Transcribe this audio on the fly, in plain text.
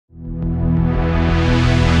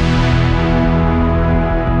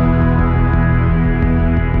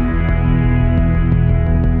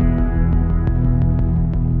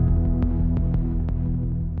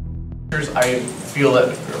feel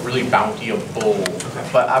that really bountyable.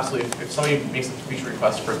 But absolutely, if somebody makes a feature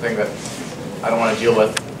request for a thing that I don't want to deal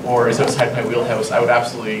with, or is outside my wheelhouse, I would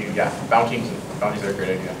absolutely, yeah, bounties are a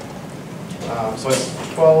great idea. So it's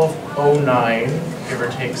 12:09, give or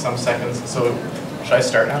take some seconds. So should I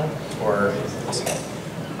start now, or?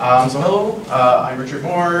 So hello, I'm Richard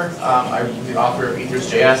Moore. I'm the author of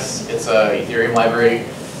ethers.js. It's a Ethereum library.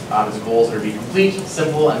 Its goals are to be complete,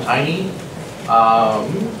 simple, and tiny.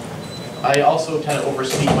 I also tend to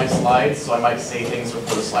overspeak my slides, so I might say things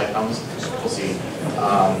before the slide comes. We'll see.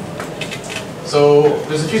 So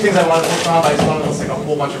there's a few things I want to focus on, but I just want to list like a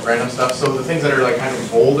whole bunch of random stuff. So the things that are like kind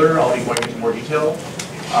of bolder, I'll be going into more detail.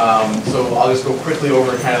 So I'll just go quickly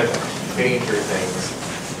over kind of the major things.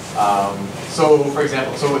 So for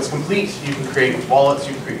example, so it's complete. You can create wallets,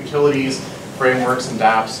 you can create utilities, frameworks, and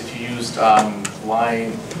dapps. If you used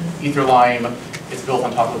Etherlime, it's built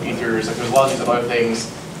on top of ethers. Like there's a lot of these other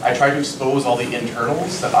things. I try to expose all the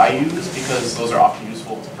internals that I use because those are often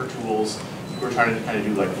useful for tools who are trying to kind of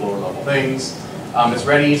do like lower level things. It's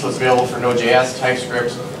ready, so it's available for Node.js,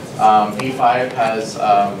 TypeScript. V5 has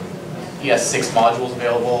ES6 modules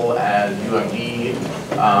available and UMD.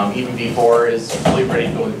 Even V4 is fully ready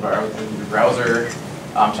to go in the browser.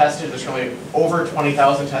 Tested, there's currently over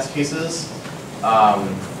 20,000 test cases.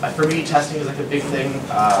 For me, testing is like a big thing.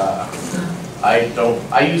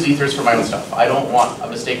 I use ethers for my own stuff. I don't want a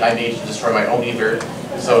mistake I made to destroy my own ether,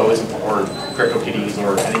 so it's or CryptoKitties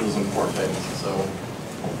or any of those important things. So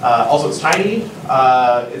also it's tiny.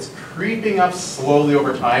 It's creeping up slowly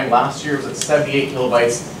over time. Last year it was at 78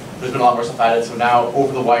 kilobytes. There's been a lot more stuff added, so now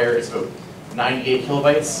over the wire it's about 98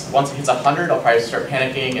 kilobytes. Once it hits 100, I'll probably start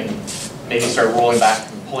panicking and maybe start rolling back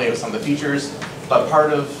and pulling out some of the features. But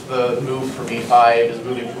part of the move for V5 is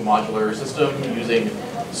moving to a modular system using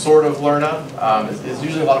sort of Lerna. It's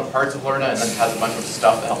usually a lot of parts of Lerna and then has a bunch of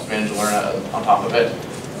stuff that helps manage Lerna on top of it.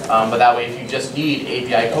 But that way, if you just need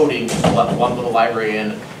API coding, you can let one little library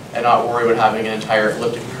in and not worry about having an entire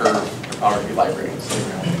elliptic curve cryptography library.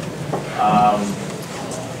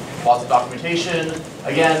 Lots of documentation.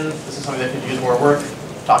 Again, this is something that could use more work.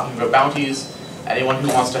 Talking about bounties. Anyone who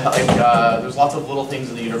wants to help, there's lots of little things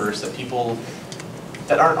in the universe that people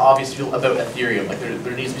that aren't obvious about Ethereum. Like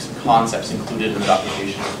there needs to be some concepts included in the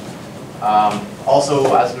documentation.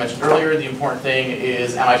 Also, as mentioned earlier, the important thing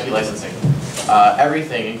is MIT licensing.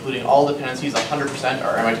 Everything, including all dependencies, 100%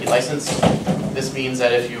 are MIT licensed. This means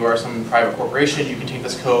that if you are some private corporation, you can take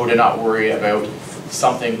this code and not worry about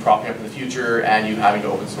something cropping up in the future and you having to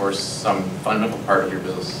open source some fundamental part of your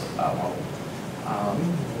business model.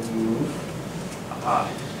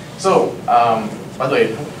 By the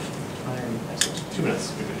way, 2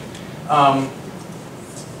 minutes.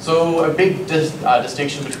 So a big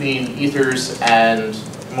distinction between ethers and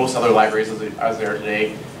most other libraries as they are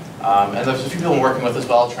today, and there's a few people I'm working with as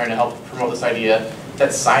well trying to help promote this idea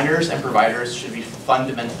that signers and providers should be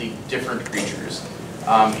fundamentally different creatures.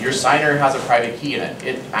 Your signer has a private key in it.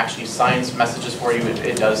 It actually signs messages for you.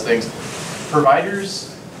 It does things. Providers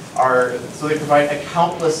they provide a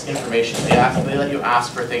countless information. They let you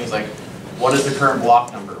ask for things like, what is the current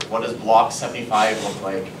block number? What does block 75 look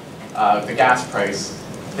like? The gas price.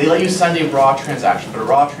 They let you send a raw transaction, but a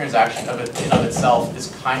raw transaction in of itself is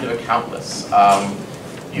kind of accountless.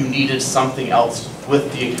 You needed something else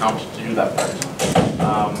with the account to do that part.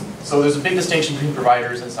 So there's a big distinction between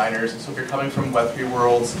providers and signers. So if you're coming from Web3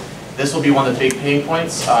 worlds, this will be one of the big pain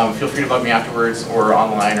points. Feel free to bug me afterwards or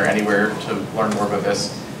online or anywhere to learn more about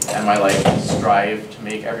this and my strive to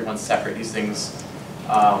make everyone separate these things.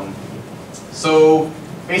 So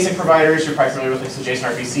basic providers, you're probably familiar with like, so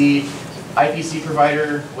JSON RPC, IPC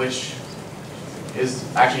provider, which is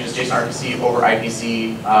actually just JSON RPC over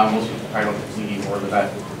IPC. Most people probably don't need more than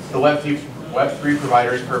that. The Web3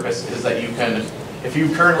 provider's purpose is that you can, if you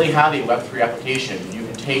currently have a Web3 application, you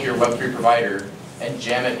can take your Web3 provider and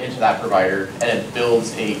jam it into that provider, and it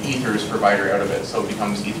builds a Ethers provider out of it, so it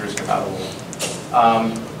becomes Ethers compatible.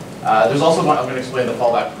 There's also one, I'm going to explain the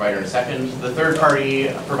fallback provider in a second. The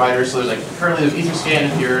third-party providers, so there's currently there's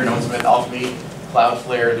Etherscan here, Known Smith, Alchemy,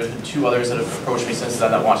 Cloudflare. There's been 2 others that have approached me since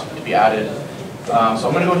then that want to be added. So I'm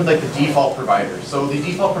going to go into the default provider. So the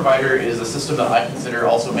default provider is a system that I consider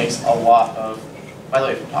also makes a lot of. By the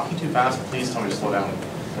way, if I'm talking too fast, please tell me to slow down.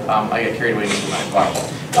 I get carried away with my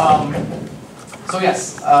So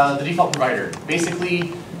yes, the default provider.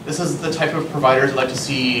 Basically, this is the type of providers I'd like to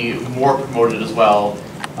see more promoted as well.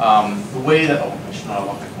 The way that, I should not have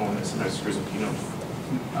locked my phone, it sometimes screws up Keynote.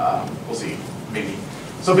 We'll see, maybe.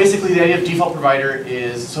 So basically the idea of default provider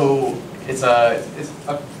is, it's a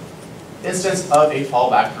instance of a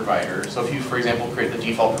fallback provider. So if you, for example, create the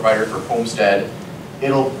default provider for Homestead,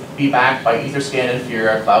 It'll be backed by Etherscan,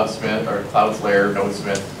 Infura, Cloudsmith, or Cloudflare,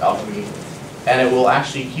 Nodesmith, Alchemy, and it will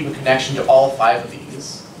actually keep a connection to all 5 of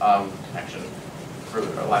these, connection, for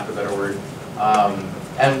lack of a better word.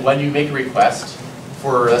 And when you make a request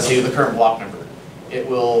for, let's say, the current block number, it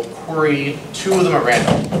will query 2 of them at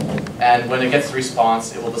random. And when it gets the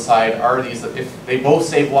response, it will decide, are these, if they both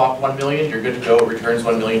say block 1 million, you're good to go, it returns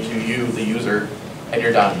 1 million to you, the user, and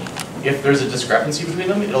you're done. If there's a discrepancy between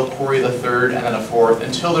them, it'll query the 3rd and then a 4th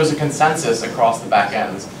until there's a consensus across the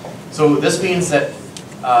backends. So this means that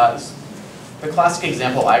the classic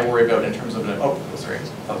example I worry about in terms of an, oh, sorry,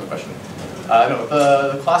 that was a question. No,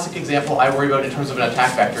 the classic example I worry about in terms of an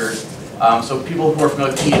attack vector, so people who are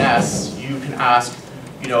familiar with ENS, you can ask,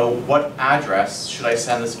 you know, what address should I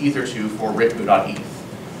send this ether to for ritmu.eth?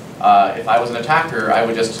 If I was an attacker, I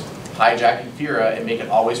would just hijack Infura and make it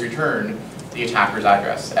always return the attacker's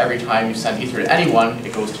address. Every time you send ether to anyone,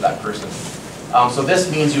 it goes to that person. So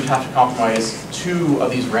this means you'd have to compromise 2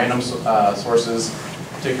 of these random sources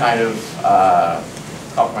to kind of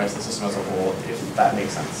compromise the system as a whole, if that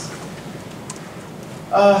makes sense.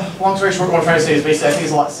 Long story short, what I'm trying to say is basically I think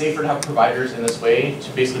it's a lot safer to have providers in this way,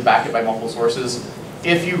 to basically back it by multiple sources.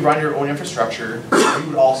 If you run your own infrastructure, you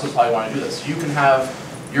would also probably want to do this. You can have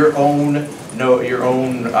your own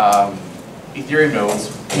Ethereum nodes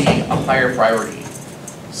be a higher priority.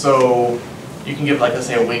 So you can give, like, let's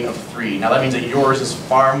say, a weight of 3. Now that means that yours is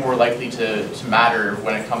far more likely to matter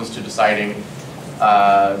when it comes to deciding,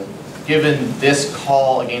 given this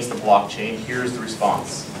call against the blockchain, here's the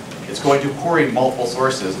response. It's going to query multiple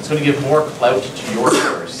sources. It's going to give more clout to your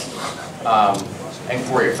source and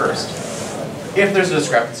query it first. If there's a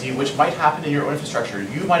discrepancy, which might happen in your own infrastructure,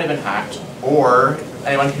 you might have been hacked, or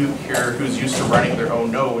anyone who's used to running their own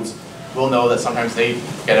nodes will know that sometimes they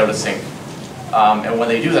get out of sync. And when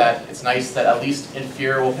they do that, it's nice that at least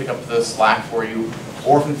Infura will pick up the slack for you,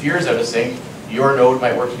 or if Infura is out of sync, your node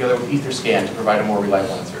might work together with Etherscan to provide a more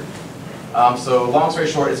reliable answer. So long story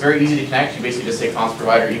short, it's very easy to connect. You basically just say const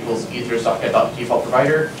provider equals ethers.get.default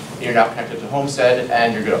provider, and you're now connected to Homestead,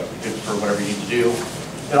 and you're good for whatever you need to do.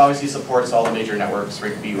 It obviously supports all the major networks,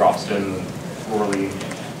 RigB, Ropsten, Worley,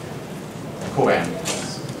 Coban.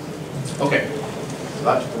 Okay, so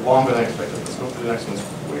that's longer than expected. Let's go through the next one's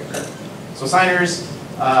quicker. So signers,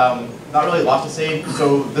 not really a lot to say.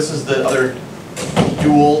 So this is the other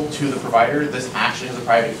dual to the provider. This actually has a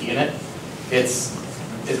private key in it. It's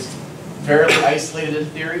fairly isolated in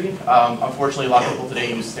theory. Unfortunately, a lot of people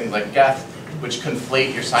today use things like geth, which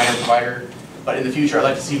conflate your signer provider. But in the future, I'd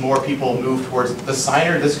like to see more people move towards the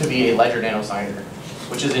signer. This could be a Ledger Nano signer,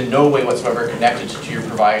 which is in no way whatsoever connected to your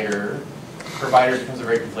provider. Provider becomes a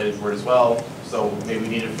very conflated word as well, so maybe we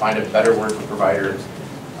need to find a better word for provider.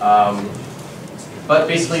 But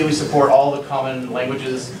basically, we support all the common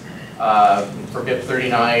languages for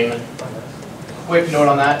BIP39. Quick note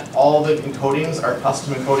on that, all the encodings are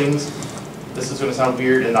custom encodings. This is going to sound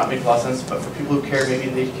weird and not make a lot of sense, but for people who care, maybe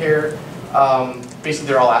they care. Basically,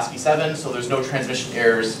 they're all ASCII 7, so there's no transmission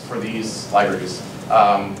errors for these libraries.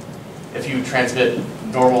 If you transmit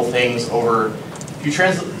normal things over, if you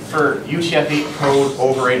transfer UTF-8 code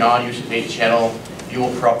over a non-UTF-8 channel, you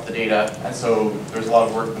will corrupt the data, and so there's a lot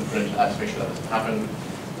of work put into that to make sure that doesn't happen.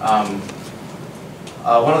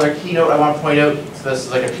 One other keynote I want to point out, so this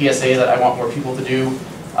is like a PSA that I want more people to do.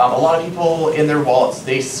 A lot of people in their wallets,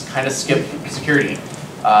 they kind of skip security.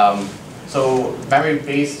 So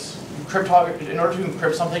memory-based cryptography, in order to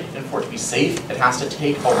encrypt something and for it to be safe, it has to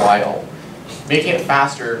take a while. Making it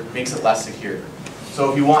faster makes it less secure.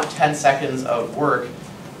 So if you want 10 seconds of work,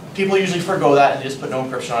 people usually forgo that and they just put no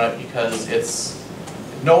encryption on it because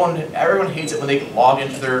everyone hates it when they log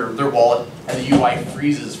into their wallet and the UI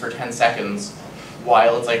freezes for 10 seconds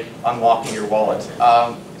while it's like unlocking your wallet.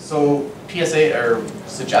 So PSA, or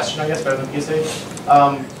suggestion I guess, better than PSA,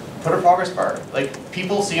 put a progress bar. Like,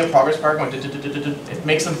 people see a progress bar going, it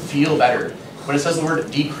makes them feel better. When it says the word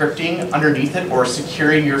decrypting underneath it or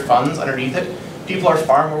securing your funds underneath it, people are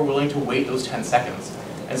far more willing to wait those 10 seconds.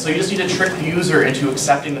 And so you just need to trick the user into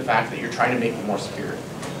accepting the fact that you're trying to make it more secure.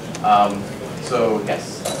 So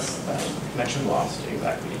yes, that's that. Connection lost,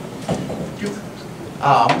 exactly.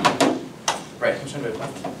 Right, I'm trying to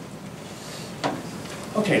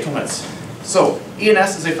okay, 2 minutes. So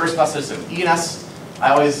ENS is a first-class citizen. ENS,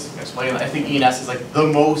 I always explain, I think ENS is like the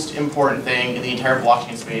most important thing in the entire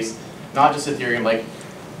blockchain space, not just Ethereum. Like,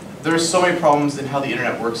 there's so many problems in how the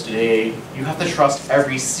internet works today. You have to trust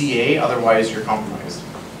every CA, otherwise you're compromised.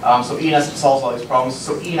 So ENS solves all these problems.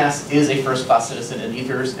 So ENS is a first-class citizen in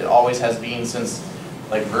Ethers. It always has been since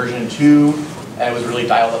like version 2, and it was really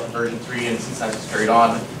dialed up in version 3, and since then it's carried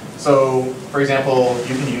on. So, for example,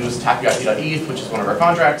 you can use tapp.eth, which is one of our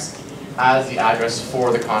contracts, as the address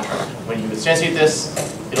for the contract. When you instantiate this,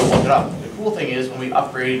 it'll look it up. The cool thing is when we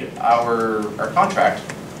upgrade our contract,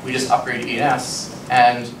 we just upgrade ENS,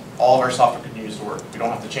 and all of our software continues to work. We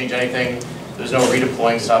don't have to change anything. There's no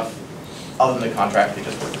redeploying stuff other than the contract. It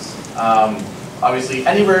just works. Obviously,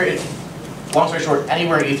 long story short,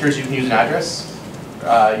 anywhere in Ethers you can use an address.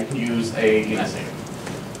 You can use a ENS name.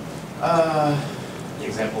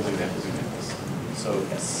 Examples. So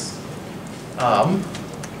yes.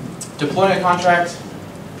 Deploying a contract.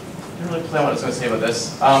 I didn't really plan what I was going to say about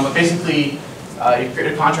this. But basically, you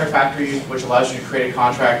create a contract factory, which allows you to create a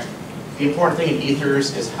contract. The important thing in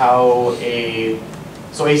Ethers is how a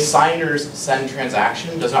signer's send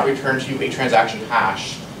transaction does not return to you a transaction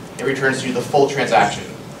hash. It returns to you the full transaction,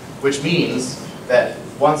 which means that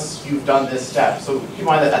once you've done this step, so keep in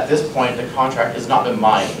mind that at this point the contract has not been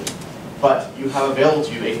mined, but you have available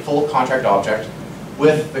to you a full contract object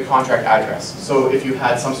with the contract address. So if you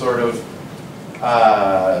had some sort of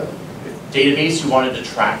database you wanted to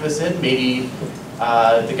track this in, maybe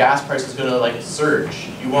the gas price is going to surge.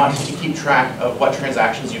 You want to keep track of what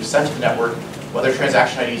transactions you've sent to the network, whether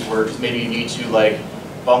transaction IDs work, because maybe you need to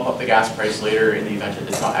bump up the gas price later in the event that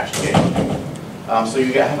it's not actually getting. So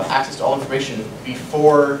you have access to all information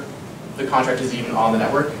before the contract is even on the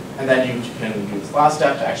network, and then you can do this last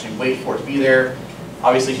step to actually wait for it to be there.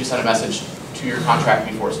 Obviously, if you send a message to your contract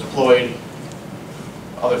before it's deployed,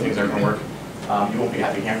 other things aren't going to work. You won't be a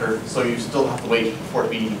happy camper, so you still have to wait for it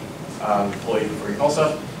to be deployed before you call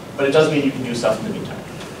stuff. But it does mean you can do stuff in the meantime.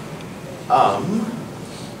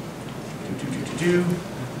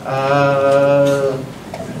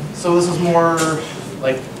 So this is more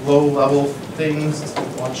low-level things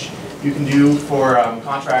you can do for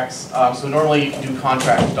contracts. So normally you can do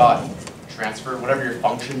contract.transfer, whatever your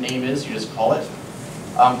function name is, you just call it.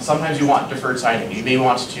 Sometimes you want deferred signing. You may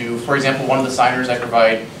want to, for example, one of the signers I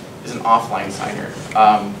provide is an offline signer.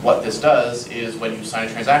 What this does is when you sign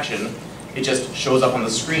a transaction, it just shows up on the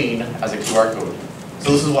screen as a QR code.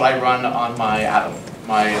 So this is what I run on my Atom,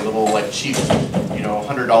 my little cheap,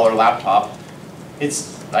 $100 laptop.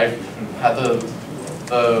 I've had the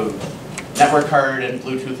network card and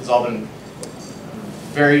Bluetooth has all been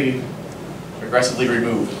very aggressively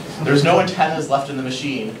removed. There's no antennas left in the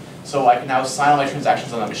machine, so I can now sign all my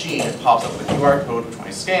transactions on that machine. It pops up with a QR code, which when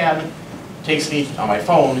I scan, takes me on my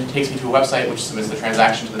phone, takes me to a website which submits the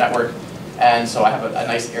transaction to the network, and so I have a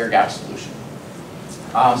nice air gap solution.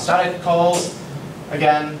 Static calls,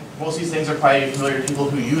 again, most of these things are probably familiar to people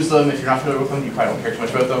who use them. If you're not familiar with them, you probably don't care too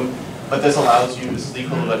much about them. But this allows you, this is the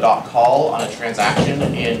equivalent of a .call on a transaction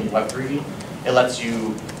in Web3. It lets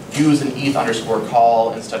you use an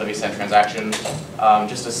eth_call instead of a send transaction,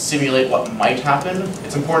 just to simulate what might happen.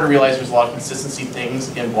 It's important to realize there's a lot of consistency things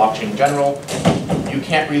in blockchain in general. You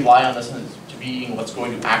can't rely on this to being what's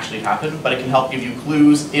going to actually happen, but it can help give you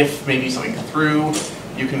clues if maybe something comes through.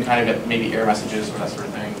 You can kind of get maybe error messages or that sort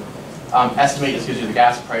of thing. Estimate just gives you the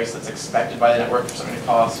gas price that's expected by the network for something to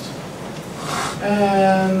cost.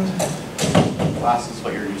 And last is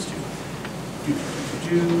what you're used to.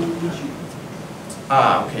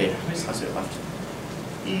 Okay, how many slides do I have left?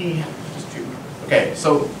 Okay,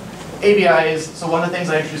 so ABIs. So one of the things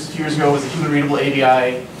I introduced a few years ago was a human readable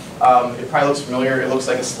ABI. It probably looks familiar. It looks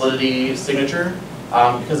like a Solidity signature,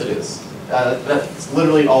 because it is. That's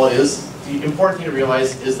literally all it is. The important thing to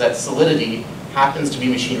realize is that Solidity happens to be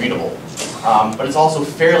machine readable, but it's also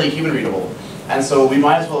fairly human readable. And so we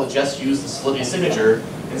might as well just use the Solidity signature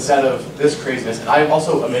instead of this craziness. And I've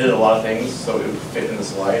also omitted a lot of things so it would fit in the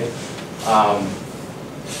slide.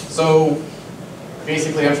 So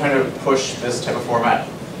basically I'm trying to push this type of format.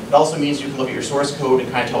 It also means you can look at your source code and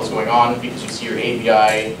kind of tell what's going on because you see your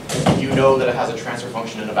API. You know that it has a transfer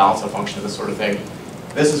function and a balance of function and this sort of thing.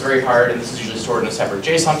 This is very hard, and this is usually stored in a separate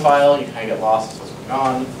JSON file. You kind of get lost as to what's going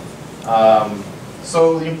on.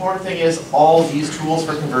 So the important thing is all these tools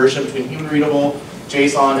for conversion between human readable,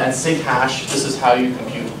 JSON, and sig hash. This is how you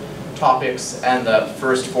compute topics and the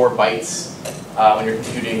first 4 bytes when you're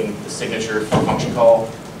computing the signature for a function call.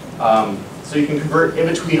 So you can convert in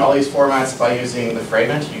between all these formats by using the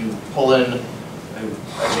fragment. You pull in a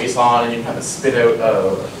JSON and you can have it spit out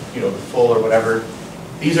the full or whatever.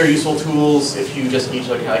 These are useful tools if you just need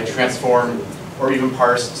to kind of transform or even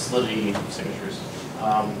parse Solidity signatures.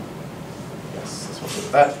 Yes, that's what's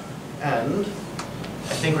with that. And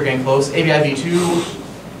I think we're getting close. ABI v2,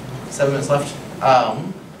 7 minutes left.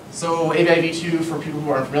 So ABI v2, for people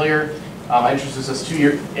who aren't familiar, I introduced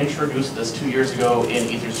this 2 years ago in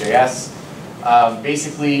ethers.js.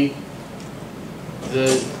 Basically,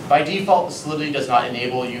 By default, the Solidity does not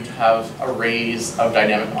enable you to have arrays of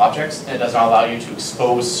dynamic objects, and it does not allow you to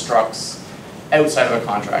expose structs outside of a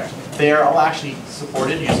contract. They are all actually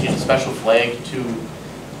supported. You just need a special flag to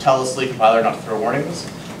tell the Solidity compiler not to throw warnings.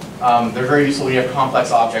 They're very useful when you have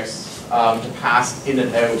complex objects to pass in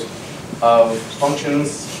and out of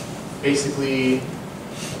functions. Basically,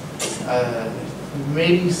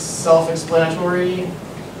 maybe self-explanatory.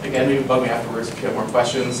 Again, maybe bug me afterwards if you have more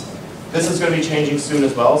questions. This is going to be changing soon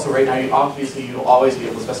as well. So right now, obviously, you'll always be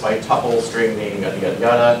able to specify tuple, string name, yada, yada,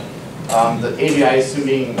 yada. The ABI is soon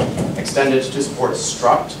being extended to support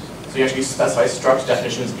struct. So you actually specify struct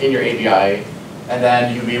definitions in your ABI. And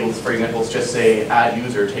then you'll be able to, for example, just say add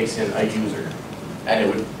user takes in a user. And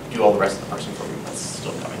it would do all the rest of the parsing for you. That's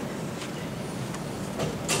still coming.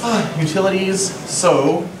 Utilities.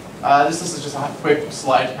 So this is just a quick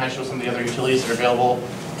slide to kind of show some of the other utilities that are available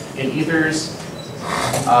in Ethers.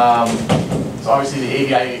 So obviously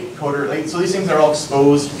the ABI coder, so these things are all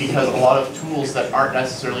exposed because a lot of tools that aren't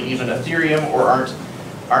necessarily even Ethereum or aren't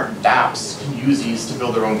dapps can use these to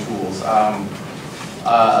build their own tools.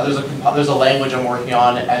 There's a language I'm working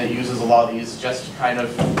on, and it uses a lot of these just to kind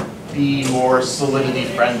of be more Solidity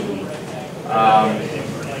friendly,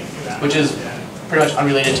 which is pretty much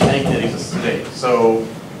unrelated to anything that exists today. So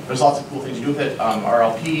there's lots of cool things you do with it.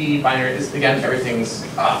 RLP, binary, again, everything's,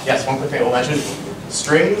 yes, one quick thing I will mention.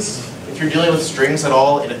 Strings, if you're dealing with strings at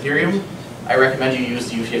all in Ethereum, I recommend you use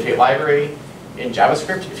the UTF-8 library. In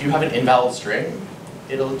JavaScript, if you have an invalid string,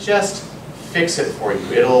 it'll just fix it for you.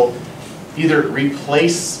 It'll either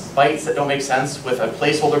replace bytes that don't make sense with a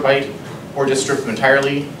placeholder byte, or just strip them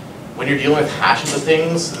entirely. When you're dealing with hashes of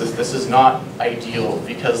things, this is not ideal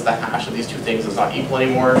because the hash of these two things is not equal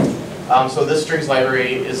anymore. So this strings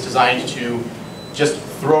library is designed to just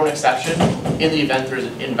throw an exception in the event there's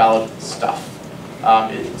invalid stuff.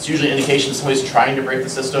 It's usually an indication somebody's trying to break the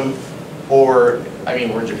system, or, I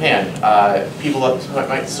mean, we're in Japan. People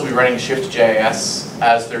might still be running shift.js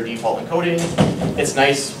as their default encoding. It's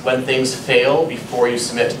nice when things fail before you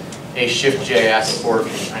submit a shift.js or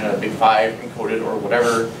kind of a big 5 encoded or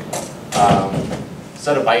whatever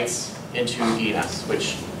set of bytes into ENS,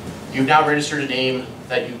 which you've now registered a name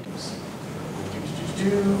that you use.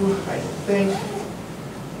 I think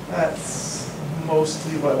that's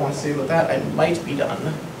mostly what I want to say about that. I might be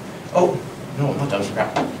done. Oh, no, I'm not done,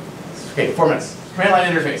 crap. Okay, 4 minutes. Command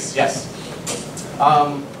line interface, yes.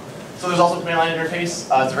 So there's also a command line interface.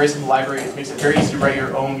 It's a very simple library. It makes it very easy to write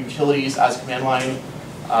your own utilities as command line.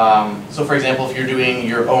 So for example, if you're doing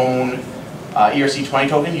your own ERC20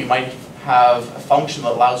 token, you might have a function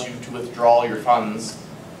that allows you to withdraw your funds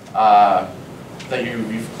that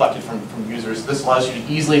you've collected from users. This allows you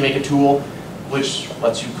to easily make a tool which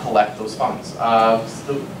lets you collect those funds.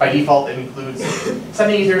 So by default, it includes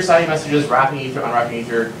sending Ether, signing messages, wrapping Ether, unwrapping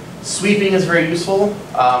Ether. Sweeping is very useful.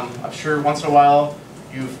 I'm sure once in a while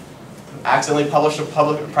you've accidentally published a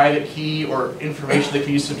public private key or information that can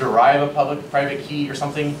be used to derive a public private key or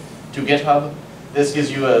something to GitHub. This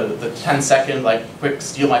gives you the 10-second quick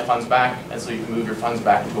steal my funds back, and so you can move your funds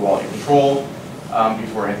back into a wallet you control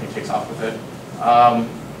before anything takes off with it.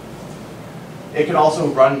 It can also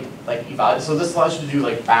run eval. So this allows you to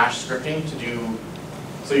do bash scripting to do.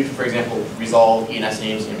 So you can, for example, resolve ENS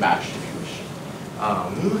names in bash if you wish.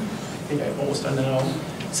 I think I've almost done now.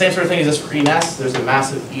 Same sort of thing exists for ENS. There's a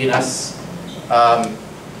massive ENS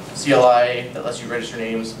CLI that lets you register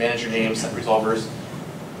names, manage your names, set resolvers.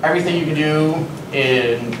 Everything you can do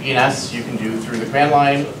in ENS, you can do through the command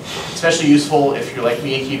line. Especially useful if you're like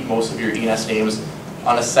me and keep most of your ENS names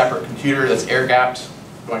on a separate computer that's air-gapped,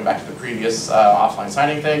 going back to the previous offline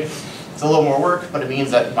signing thing. It's a little more work, but it means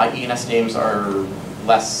that my ENS names are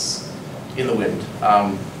less in the wind.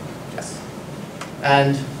 Yes.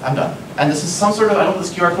 And I'm done. And this is some sort of, I don't know what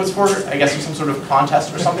this QR code's for, I guess there's some sort of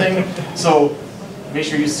contest or something. So make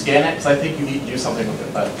sure you scan it, because I think you need to do something with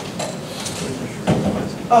it. But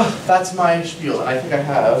that's my spiel, and I think I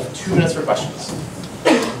have 2 minutes for questions.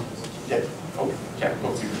 Yeah. Oh, yeah,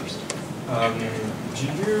 go to you first. Do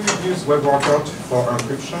you use WebWorker for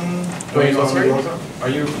encryption? Are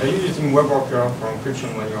you using WebWorker for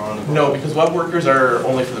encryption when you're on the browser? No, because web workers are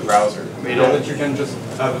only for the browser. They don't. That you can just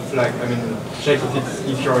have a flag. I mean, check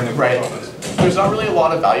if you're in a browser. Right. There's not really a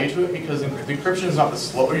lot of value to it because the encryption is not the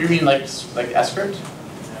slow. Or you mean like script?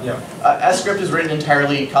 Yeah. script is written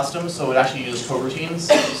entirely custom, so it actually uses coroutines.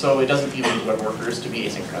 So it doesn't even need web workers to be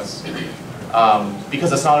asynchronous.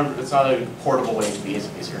 Because it's not a portable way to be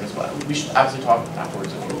asynchronous. But we should absolutely talk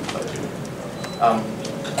afterwards if you would like to.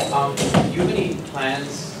 Do you have any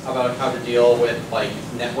plans about how to deal with like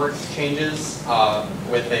network changes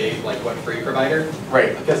with a web-free provider.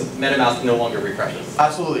 Right. Because MetaMask no longer refreshes.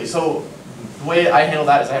 Absolutely. So the way I handle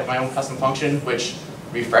that is I have my own custom function which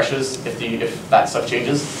refreshes if that stuff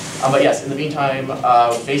changes. But yes, in the meantime,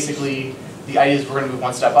 basically the idea is we're going to move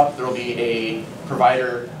one step up. There will be a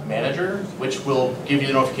provider manager which will give you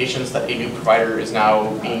the notifications that a new provider is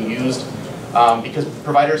now being used. Because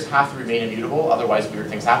providers have to remain immutable, otherwise weird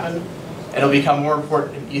things happen. And it'll become more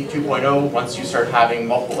important in ETH 2.0 once you start having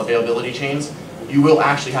multiple availability chains. You will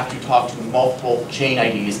actually have to talk to multiple chain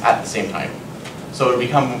IDs at the same time. So it'll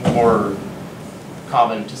become more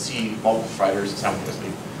common to see multiple providers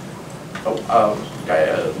simultaneously. We'll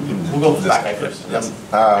go with the back guy first.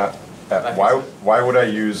 Why would I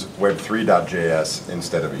use web3.js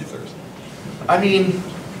instead of ethers? I mean,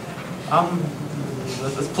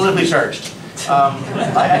 it's politically charged.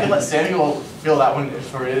 I can let Samuel fill that one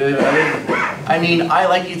for you. I mean, I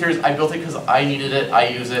like ethers. I built it because I needed it. I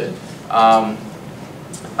use it.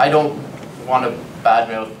 I don't want to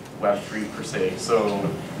badmouth Web3 per se, so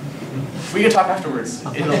we can talk afterwards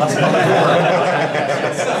in a less public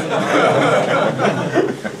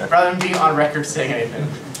forum. Rather than being on record saying anything.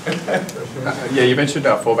 Yeah, you mentioned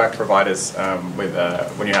fallback providers with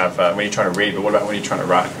when you're trying to read, but what about when you're trying to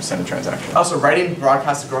write or send a transaction? Also, writing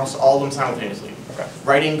broadcasts across all of them simultaneously. Okay.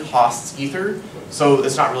 Writing costs ether, so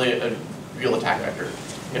it's not really a real attack vector.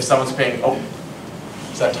 If someone's paying,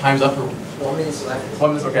 is that time's up or? 1 minute left.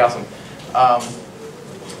 1 minute, okay, awesome.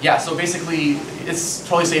 Yeah, so basically, it's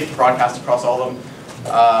totally safe to broadcast across all of them.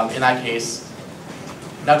 In that case,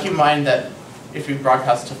 now keep in mind that if you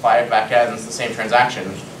broadcast to 5 backends the same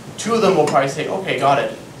transaction, 2 of them will probably say, okay, got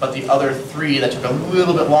it. But the other 3 that took a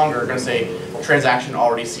little bit longer are going to say, transaction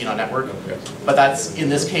already seen on network. Okay. But that's, in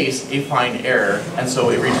this case, a fine error. And so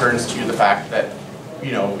it returns to the fact that,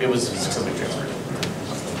 it was successfully transferred.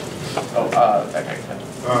 That guy.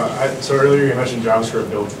 So earlier you mentioned JavaScript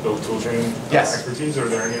build toolchain Yes. expertise. Are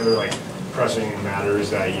there any other pressing matters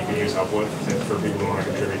that you can use help with for people who want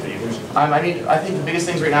to contribute to ethers? I mean, I think the biggest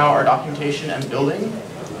things right now are documentation and building.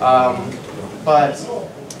 But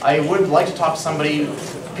I would like to talk to somebody.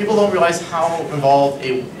 People don't realize how involved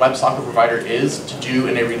a WebSocket provider is to do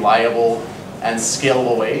in a reliable and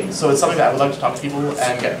scalable way. So it's something that I would like to talk to people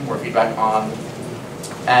and get more feedback on,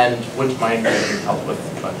 and wouldn't mind getting help with.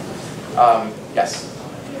 But yes,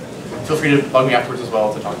 feel free to bug me afterwards as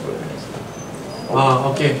well to talk about things.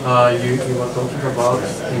 Okay, you were talking about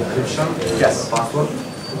encryption, Yes. password,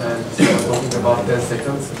 and you were talking about 10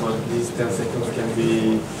 seconds, but these 10 seconds can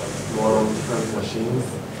be more on different machines.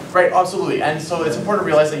 Right, absolutely. And so it's important to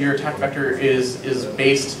realize that your attack vector is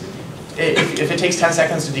based, if it takes 10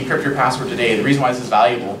 seconds to decrypt your password today, the reason why this is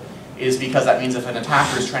valuable is because that means if an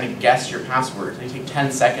attacker is trying to guess your password, they take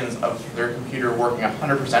 10 seconds of their computer working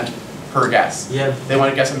 100% per guess. Yeah. They want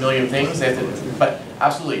to guess a million things, they have to, but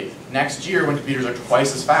absolutely, next year when computers are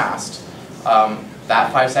twice as fast,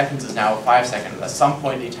 that 5 seconds is now 5 seconds. At some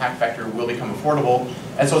point the attack vector will become affordable,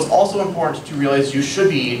 and so it's also important to realize you should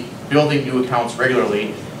be building new accounts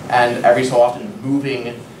regularly, and every so often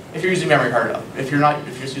moving. If you're using memory card, if you're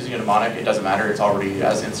just using a mnemonic, it doesn't matter. It's already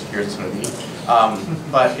as insecure as it's going to be.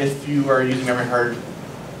 But if you are using memory card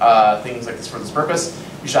things like this for this purpose,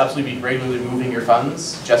 you should absolutely be regularly moving your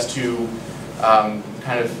funds just to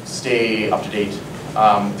kind of stay up to date.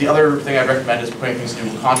 The other thing I'd recommend is putting things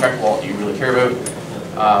into a contract wallet that you really care about.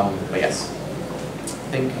 But yes,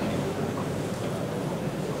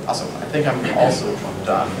 awesome. I think I'm also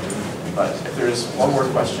done. But if there's one more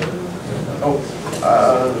question,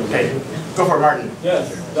 okay, go for it, Martin.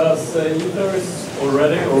 Yes, does ethers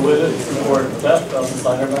already or will it support dapp as a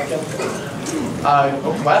signer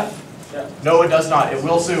backend? Clef? Yeah. No, it does not. It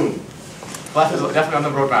will soon. Clef is definitely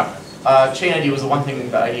on the roadmap. Chain ID was the one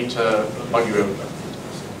thing that I need to bug you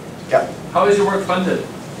with. Yeah. How is your work funded?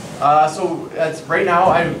 So right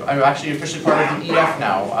now, I'm actually officially part of the EF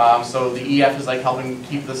now. So the EF is like helping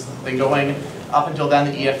keep this thing going. Up until then,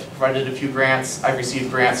 the EF provided a few grants. I've received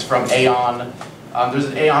grants from Aeon. There's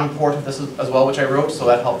an Aeon port of this as well, which I wrote, so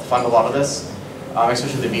that helped fund a lot of this,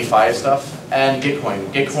 especially the V5 stuff. And Gitcoin.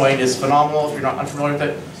 Gitcoin is phenomenal. If you're not unfamiliar with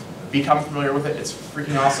it, become familiar with it. It's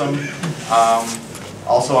freaking awesome.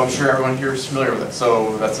 Also, I'm sure everyone here is familiar with it,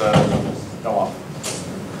 so that's a no off.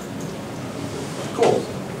 Cool.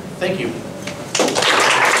 Thank you.